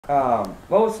What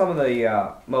was some of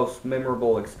the most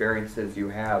memorable experiences you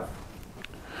have?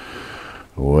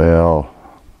 Well,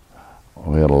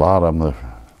 we had a lot of them.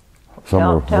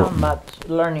 Tell them about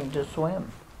learning to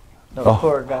swim. Those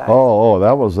poor guys.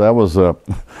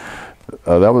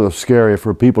 That was scary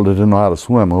for people that didn't know how to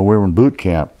swim. When we were in boot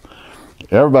camp,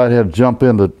 everybody had to jump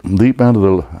in the deep end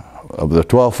of the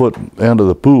 12-foot end of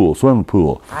the pool, swimming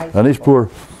pool. And these poor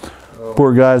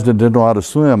guys that didn't know how to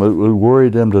swim. It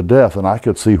worried them to death, and I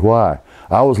could see why.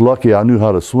 I was lucky I knew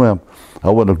how to swim. I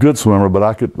wasn't a good swimmer, but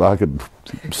I could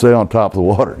stay on top of the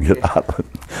water and get out of it.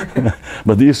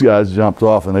 But these guys jumped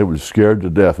off and they were scared to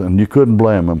death, and you couldn't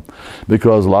blame them,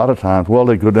 because a lot of times, well,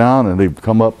 they'd go down and they'd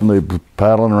come up and they'd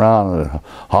paddling around and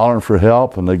hollering for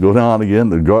help, and they'd go down again.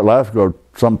 The lifeguard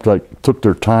sometimes took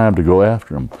their time to go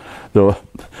after them. So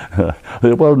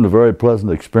it wasn't a very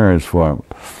pleasant experience for them.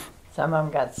 Some of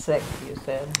them got sick, you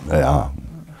said. Yeah.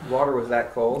 Water was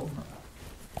that cold?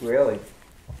 Really?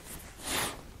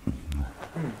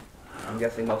 I'm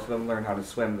guessing most of them learned how to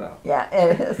swim, though. Yeah,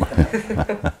 it is.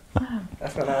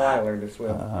 That's not how I learned to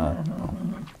swim.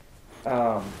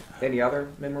 Any other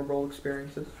memorable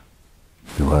experiences?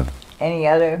 What? Any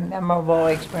other memorable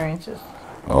experiences?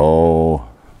 Oh,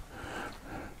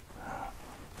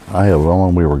 I had one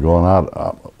when we were going out.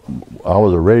 I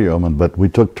was a radioman, but we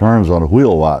took turns on a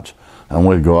wheel watch, and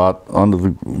we'd go out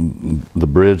under the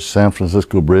bridge, San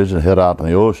Francisco Bridge, and head out in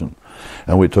the ocean.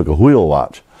 And we took a wheel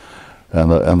watch,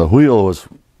 and the wheel was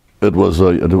it was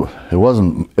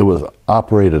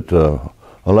operated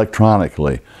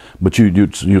electronically, but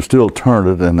you still turned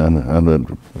it, and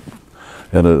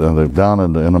down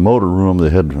in the motor room they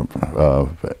had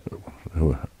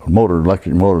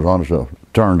electric motors on it to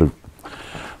turn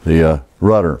the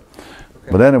rudder.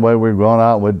 Okay. But anyway, we'd gone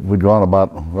out, we'd gone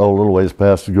about a little ways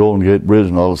past the Golden Gate Bridge,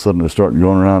 and all of a sudden it started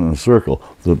going around in a circle.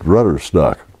 The rudder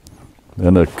stuck.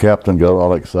 And the captain got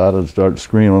all excited and started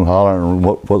screaming, hollering,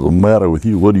 what's the matter with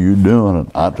you? What are you doing?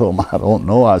 And I told him, I don't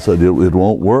know. I said, it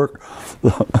won't work.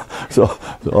 so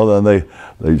then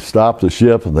they stopped the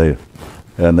ship, and they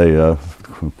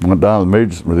went down in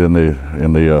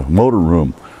the motor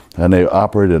room, and they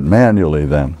operated manually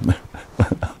then.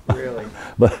 Really?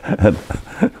 But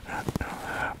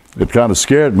it kind of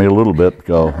scared me a little bit,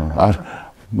 because I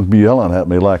would be yelling at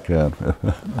me like that.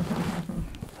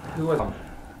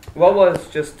 What was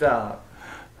just the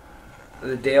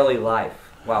daily life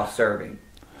while serving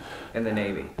in the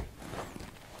Navy?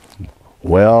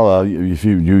 Well, if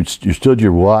you stood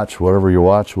your watch, whatever your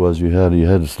watch was, you had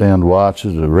to stand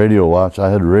watches. A radio watch. I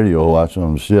had a radio watch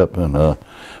on the ship, and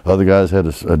other guys had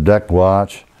a deck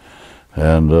watch,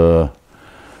 and we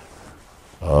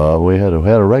had a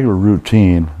regular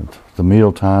routine. The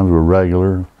meal times were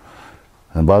regular.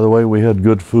 And by the way, we had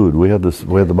good food. We had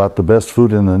about the best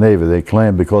food in the Navy, they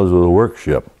claimed, because of the work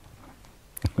ship.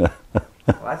 Well,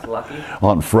 that's lucky.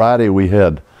 On Friday we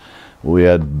had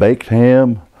baked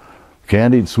ham,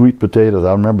 candied sweet potatoes.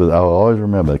 I always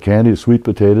remember the candied sweet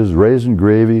potatoes, raisin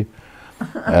gravy,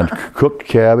 and cooked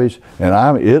cabbage. And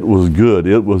it was good.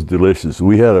 It was delicious.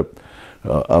 We had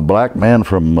a black man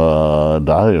from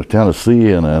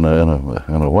Tennessee and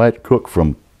a white cook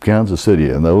from Kansas City,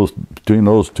 and between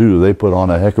those two, they put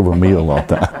on a heck of a meal all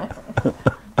the time.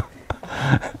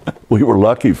 We were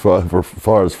lucky for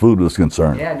far as food was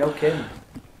concerned. Yeah, no kidding.